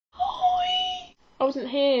wasn't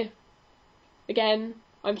here. Again,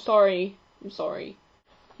 I'm sorry.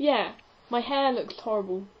 Yeah, my hair looks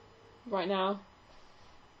horrible right now.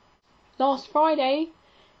 Last Friday,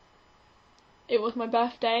 it was my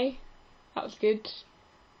birthday. That was good.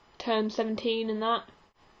 Turned 17 and that.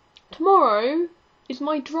 Tomorrow is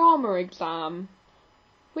my drama exam,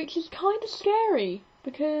 which is kind of scary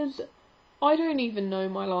because I don't even know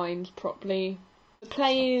my lines properly. The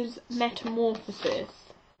play is Metamorphosis.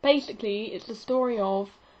 Basically, it's the story of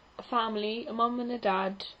a family, a mum and a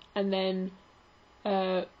dad, and then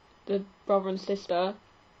the brother and sister.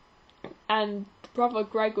 And brother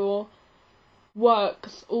Gregor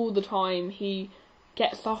works all the time. He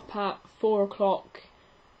gets up at 4 o'clock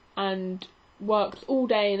and works all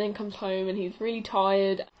day and then comes home and he's really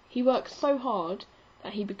tired. He works so hard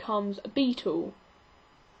that he becomes a beetle.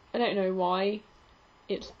 I don't know why.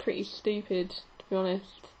 It's pretty stupid, to be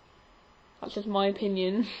honest. That's just my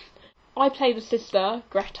opinion. I play the sister,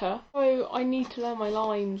 Greta, so I need to learn my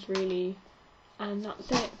lines, really. And that's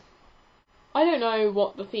it. I don't know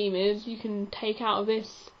what the theme is. You can take out of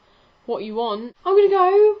this what you want. I'm gonna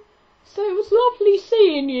go. So it was lovely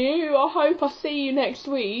seeing you. I hope I see you next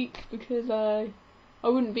week, because I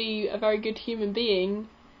wouldn't be a very good human being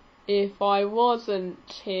if I wasn't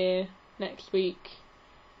here next week.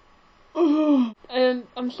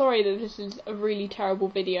 I'm sorry that this is a really terrible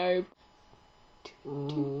video.